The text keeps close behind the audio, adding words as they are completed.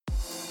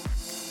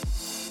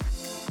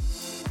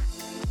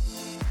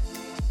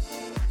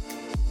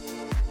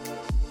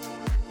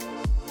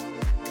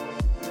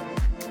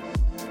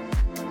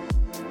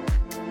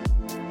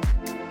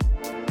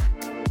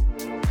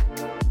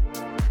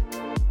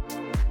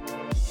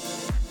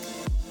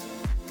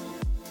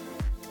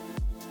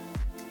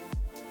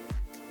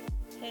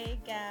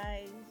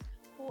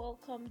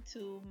welcome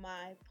to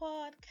my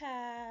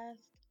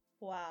podcast.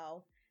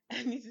 Wow,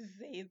 I need to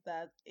say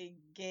that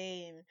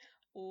again.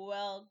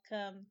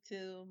 Welcome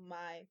to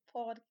my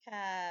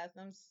podcast.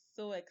 I'm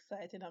so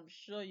excited. I'm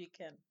sure you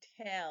can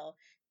tell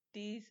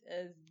this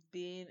has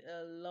been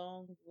a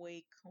long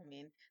way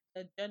coming.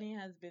 The journey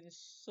has been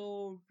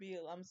so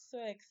real. I'm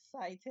so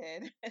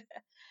excited.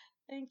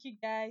 Thank you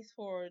guys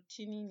for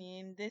tuning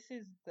in. This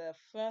is the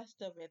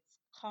first of its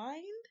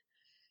kind.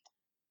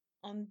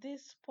 On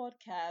this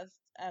podcast,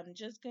 I'm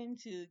just going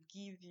to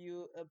give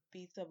you a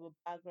bit of a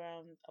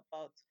background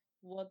about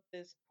what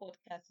this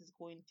podcast is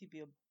going to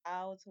be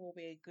about, what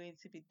we're going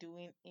to be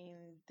doing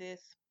in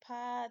this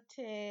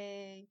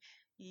party.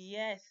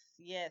 Yes,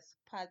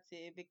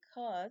 party,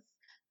 because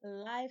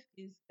life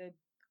is the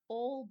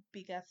all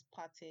biggest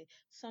party.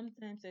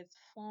 Sometimes it's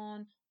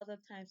fun, other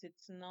times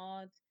it's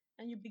not.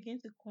 And you begin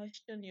to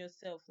question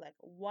yourself, like,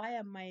 why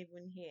am I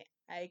even here?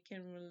 I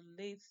can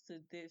relate to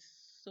this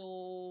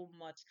so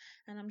much,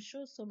 and I'm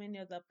sure so many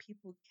other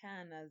people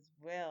can as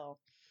well.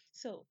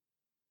 So,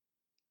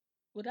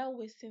 without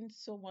wasting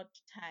so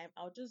much time,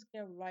 I'll just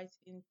get right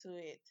into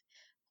it.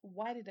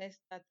 Why did I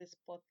start this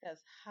podcast?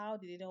 How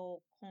did it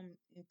all come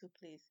into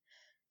place?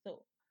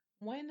 So,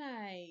 when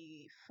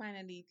I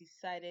finally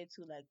decided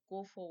to like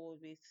go forward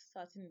with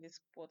starting this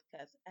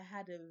podcast, I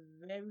had a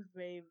very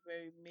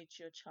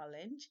major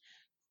challenge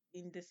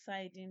in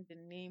deciding the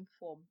name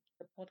for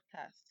the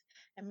podcast.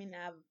 I mean,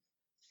 I've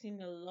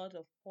seen a lot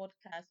of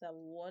podcasts, I've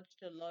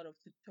watched a lot of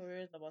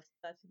tutorials about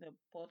starting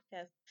a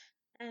podcast,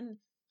 and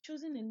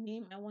choosing a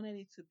name, I wanted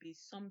it to be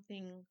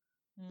something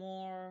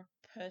more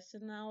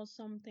personal,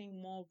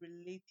 something more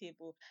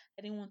relatable.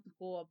 I didn't want to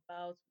go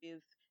about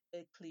with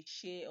a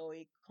cliche or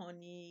a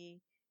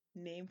corny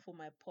name for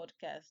my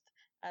podcast,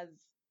 as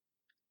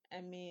I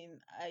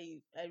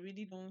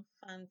really don't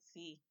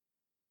fancy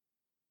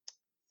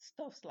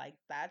stuffs like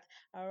that.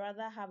 I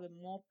rather have a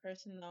more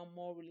personal,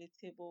 more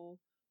relatable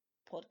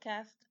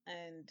podcast.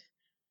 And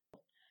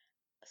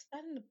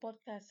starting the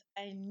podcast,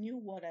 I knew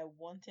what I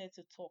wanted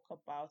to talk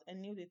about. I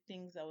knew the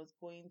things I was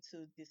going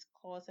to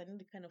discuss. I knew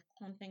the kind of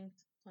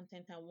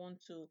content I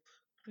want to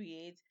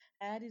create.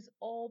 I had this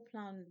all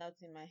planned out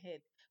in my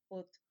head,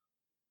 but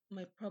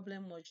my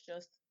problem was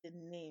just the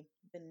name.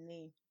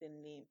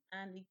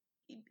 And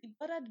it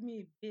bothered me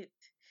a bit.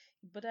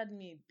 It bothered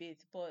me a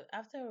bit. But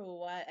after a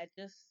while, I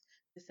just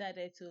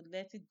decided to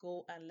let it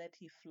go and let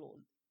it flow.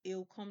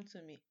 It'll come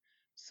to me.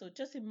 So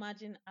just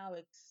imagine how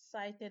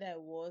excited I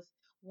was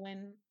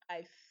when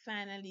I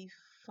finally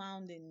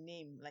found a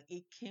name. Like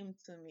it came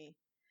to me.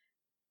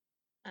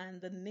 And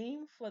the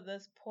name for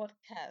this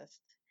podcast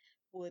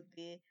would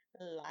be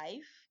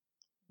Life,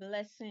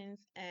 Blessings,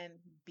 and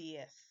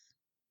BS.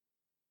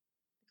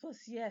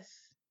 Because yes,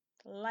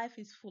 life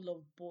is full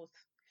of both.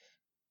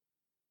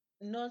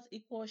 Not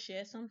equal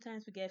share.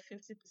 Sometimes we get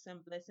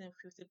 50% blessing,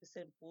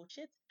 50%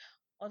 bullshit.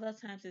 Other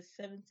times it's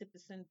 70%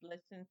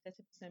 blessing,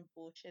 30%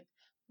 bullshit.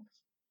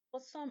 For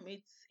some,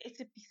 it's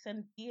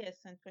 80% BS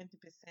and 20%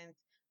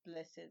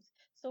 blessings.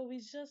 So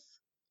it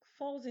just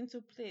falls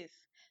into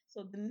place.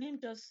 So the name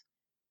just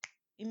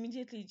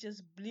immediately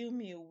just blew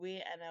me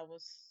away, and I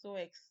was so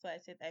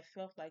excited. I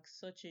felt like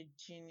such a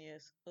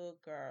genius. Oh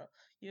girl,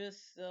 you're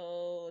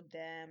so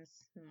damn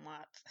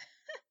smart.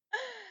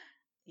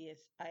 Yes,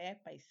 I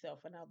hype myself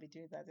and I'll be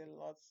doing that a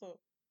lot. So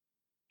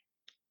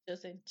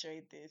just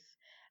enjoy this.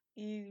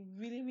 It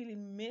really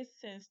made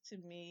sense to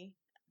me,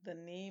 the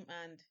name,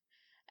 and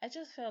I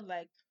just felt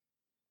like,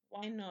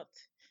 why not?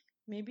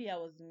 Maybe I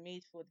was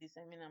made for this.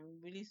 I mean,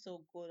 I'm really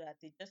so good at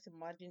it. Just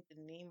imagine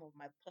the name of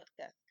my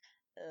podcast: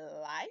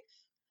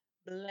 Life,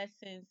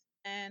 Blessings,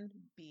 and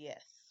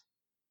BS.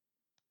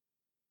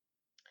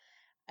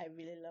 I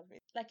really love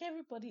it. Like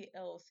everybody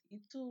else,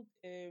 it took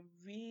a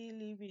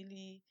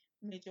really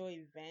major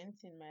event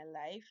in my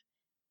life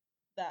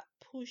that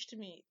pushed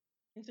me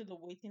into the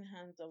waiting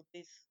hands of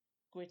this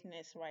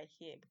greatness right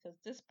here, because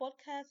this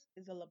podcast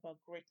is all about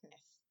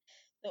greatness.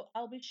 So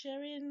I'll be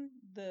sharing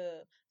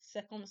the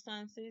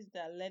circumstances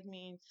that led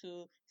me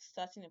into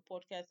starting a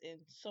podcast in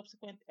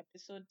subsequent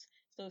episodes.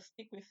 So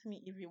stick with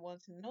me if you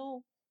want to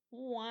know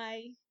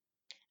why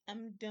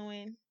I'm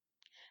doing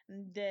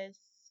this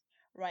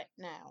right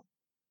now.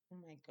 Oh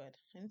my god,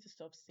 I need to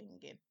stop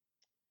singing.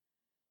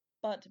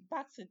 But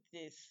back to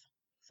this.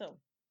 So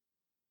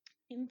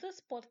in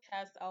this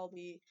podcast, I'll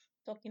be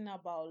talking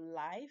about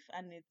life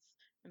and its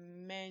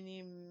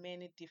many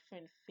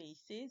different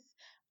faces.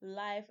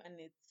 Life and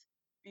its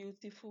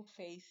beautiful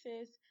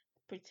faces,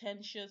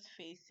 pretentious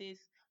faces,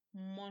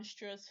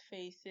 monstrous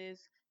faces,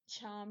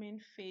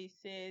 charming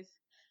faces,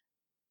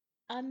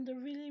 and the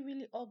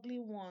really ugly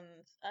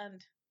ones.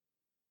 And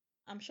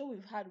I'm sure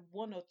we've had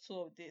one or two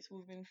of this.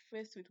 We've been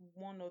faced with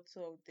one or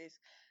two of this.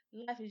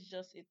 Life is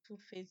just a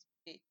two-faced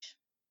bitch.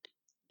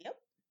 Yep,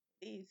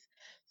 it is.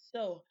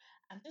 So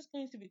I'm just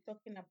going to be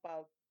talking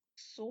about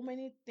so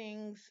many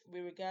things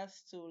with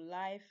regards to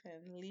life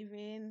and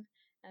living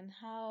and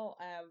how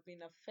I have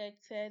been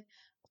affected.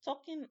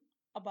 Talking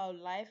about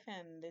life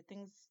and the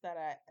things that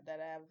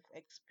I've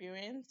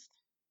experienced,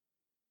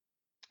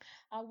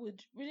 I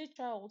would really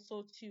try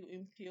also to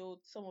infill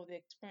some of the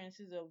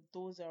experiences of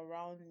those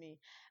around me.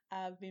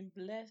 I've been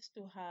blessed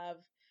to have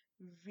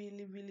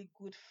really, really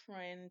good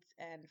friends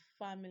and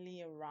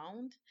family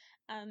around,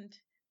 and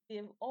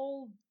they've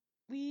all,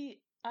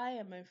 I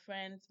and my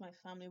friends, my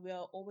family, we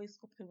are always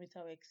coping with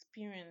our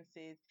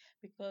experiences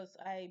because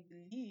I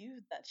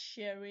believe that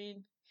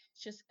sharing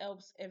just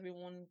helps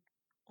everyone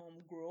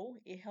grow.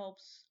 It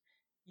helps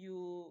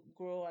you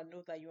grow and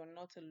know that you're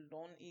not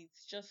alone. It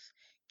just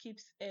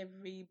keeps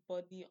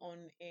everybody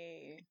on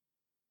a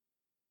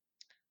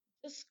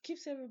just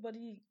keeps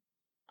everybody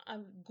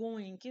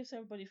going, keeps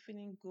everybody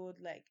feeling good,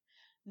 like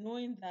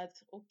knowing that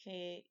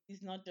okay,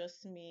 it's not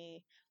just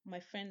me. My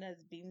friend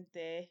has been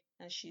there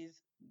and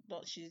she's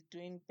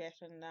doing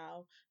better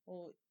now.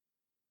 Or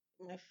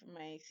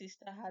my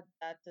sister had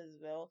that as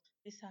well.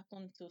 This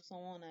happened to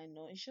someone I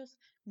know. It's just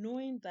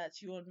knowing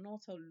that you're not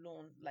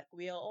alone. Like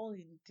we are all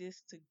in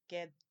this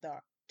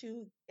together.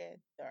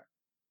 Together.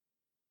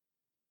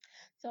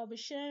 So I'll be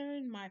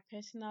sharing my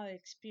personal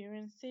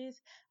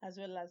experiences as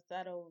well as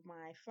that of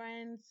my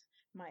friends,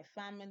 my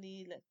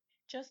family, like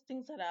just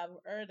things that I've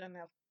heard and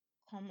I've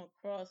come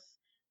across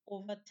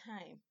over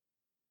time,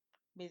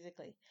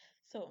 basically.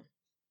 So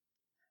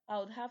I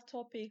would have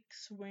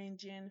topics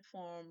ranging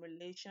from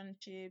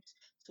relationships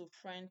to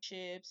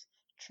friendships,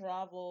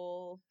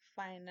 travel,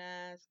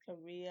 finance,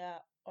 career,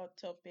 or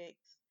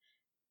topics,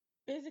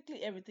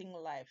 basically everything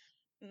in life.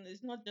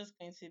 It's not just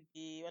going to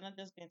be, we're not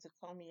just going to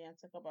come here and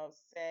talk about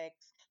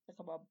sex, talk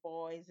about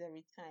boys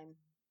every time.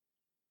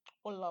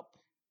 Hold up,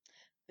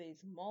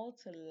 there's more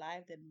to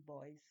life than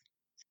boys.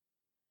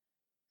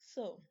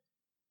 So,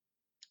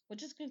 we're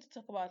just going to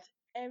talk about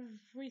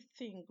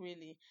everything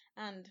really.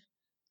 And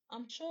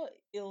I'm sure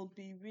it'll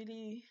be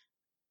really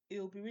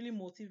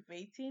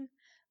motivating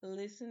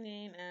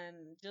listening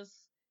and just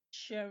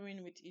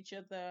sharing with each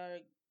other,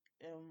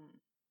 um,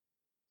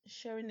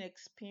 sharing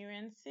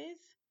experiences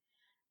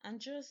and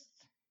just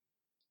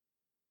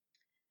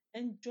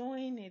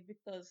enjoying it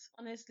because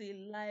honestly,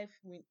 life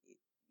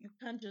you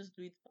can't just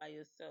do it by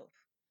yourself.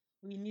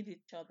 We need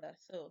each other.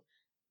 So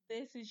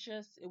this is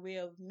just a way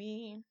of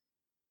me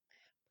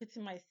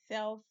putting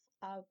myself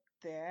out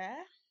there,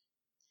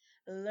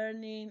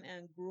 learning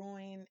and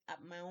growing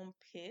at my own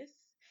pace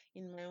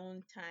in my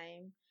own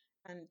time,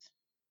 and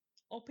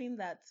hoping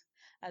that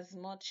as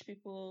much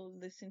people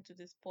listen to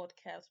this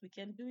podcast, we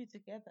can do it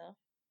together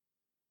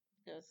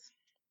because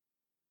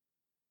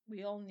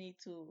we all need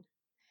to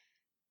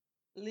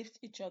lift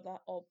each other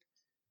up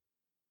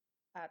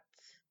at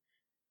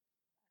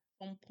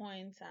some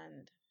point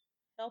and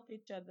help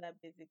each other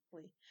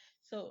basically.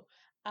 So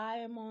I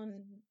am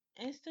on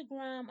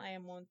Instagram, I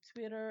am on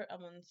Twitter,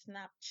 I'm on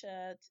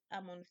Snapchat,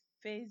 I'm on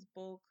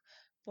Facebook,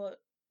 but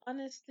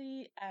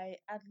honestly, I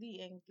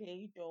hardly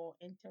engage or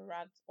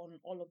interact on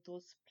all of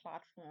those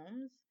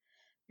platforms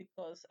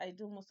because I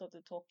do most of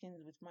the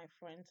talking with my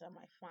friends and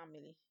my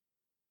family.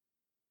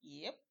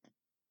 Yep.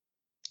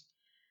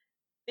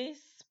 This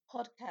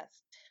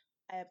podcast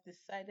I have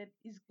decided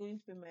is going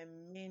to be my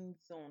main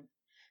zone.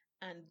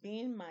 And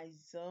being my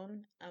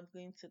zone, I'm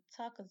going to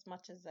talk as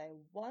much as I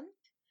want.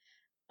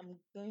 I'm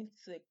going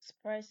to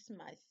express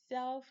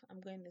myself.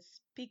 I'm going to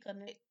speak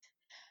on it.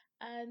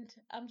 And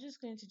I'm just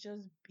going to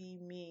just be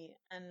me.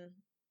 And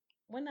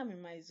when I'm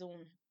in my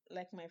zone,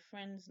 like my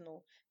friends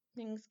know,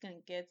 things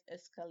can get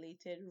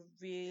escalated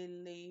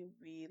really,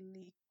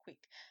 really quick.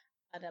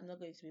 And I'm not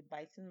going to be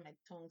biting my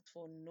tongue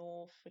for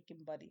no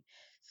freaking body.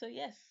 So,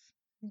 yes,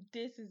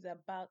 this is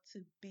about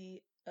to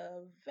be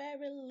a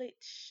very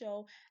late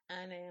show,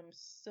 and I am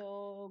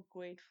so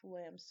grateful.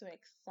 I am so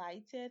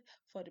excited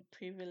for the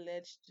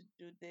privilege to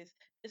do this.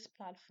 This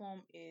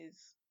platform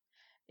is,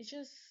 it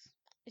just,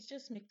 it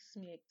just makes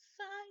me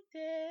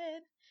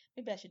excited.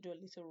 Maybe I should do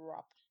a little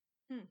rap.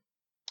 Hmm.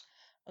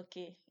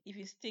 Okay, if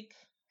you stick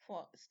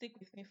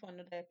with me for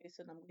another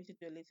episode, I'm going to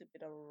do a little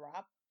bit of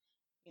rap.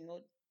 You know,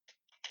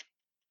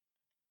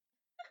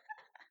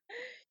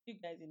 you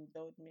guys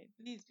indulge me.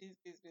 Please, please,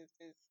 please, please,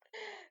 please.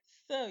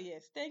 So,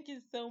 yes, thank you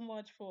so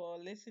much for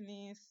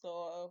listening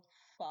so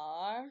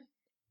far.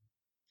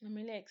 I'm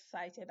really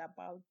excited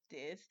about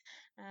this.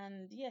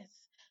 And yes,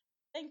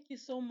 thank you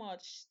so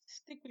much.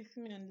 Stick with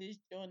me on this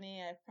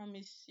journey. I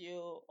promise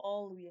you,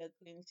 all we are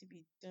going to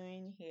be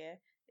doing here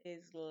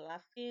is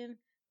laughing,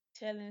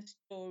 telling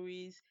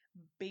stories,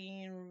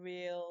 being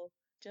real,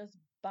 just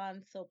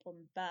bands upon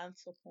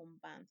bands upon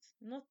bands.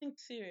 Nothing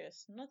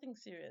serious, nothing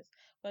serious.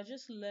 But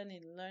just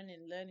learning,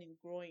 learning, learning,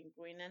 growing,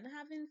 growing, and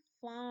having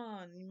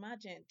fun.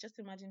 Just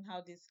imagine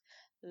how this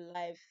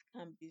life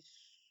can be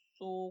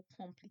so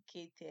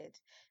complicated.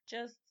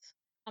 Just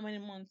how many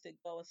months ago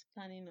I was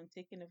planning on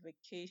taking a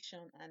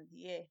vacation, and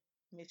yeah,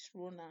 Miss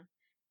Rona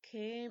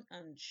came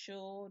and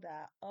showed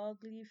her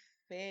ugly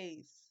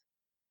face.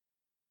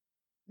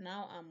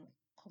 Now I'm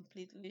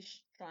completely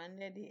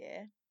stranded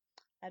here.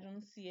 I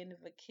don't see any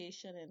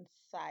vacation in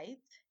sight.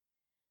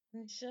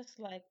 And it's just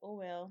like, oh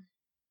well,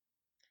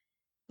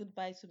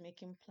 goodbye to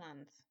making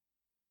plans.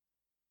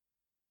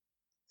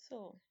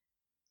 So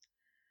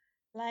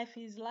Life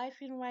is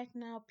lifing right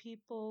now,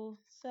 people.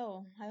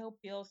 So I hope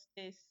you all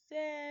stay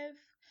safe,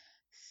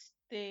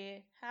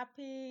 stay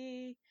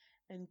happy,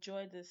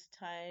 enjoy this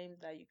time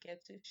that you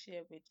get to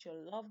share with your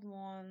loved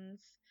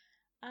ones,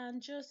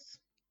 and just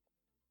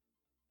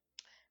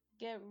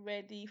get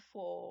ready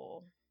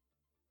for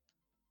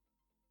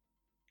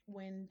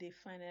when they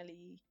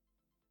finally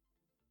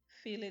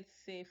feel it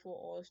safe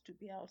for us to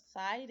be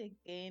outside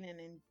again and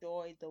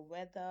enjoy the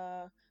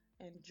weather,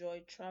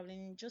 enjoy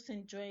traveling, just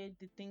enjoy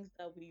the things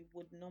that we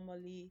would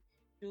normally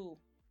do.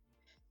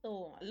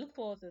 So I look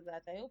forward to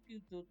that. I hope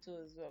you do too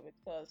as well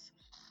because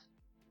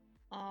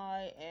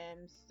I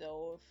am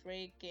so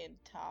freaking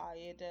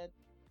tired of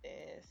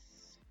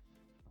this.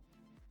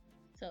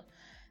 So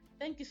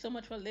thank you so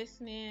much for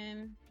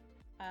listening.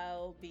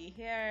 I'll be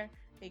here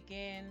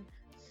again,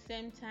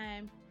 same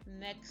time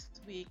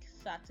next week,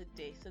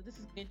 Saturday. So, this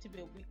is going to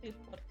be a weekly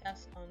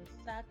podcast on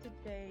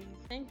Saturdays.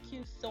 Thank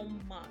you so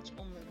much.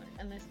 Oh my God.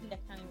 Honestly, I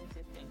can't even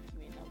say thank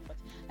you enough, but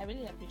I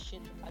really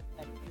appreciate the fact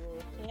that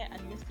you're here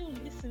and you're still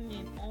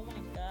listening. Oh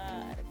my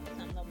God. I guess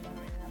I'm not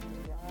boring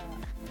after all.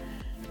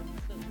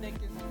 So,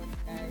 thank you so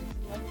much, guys.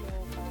 Love you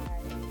all. Bye.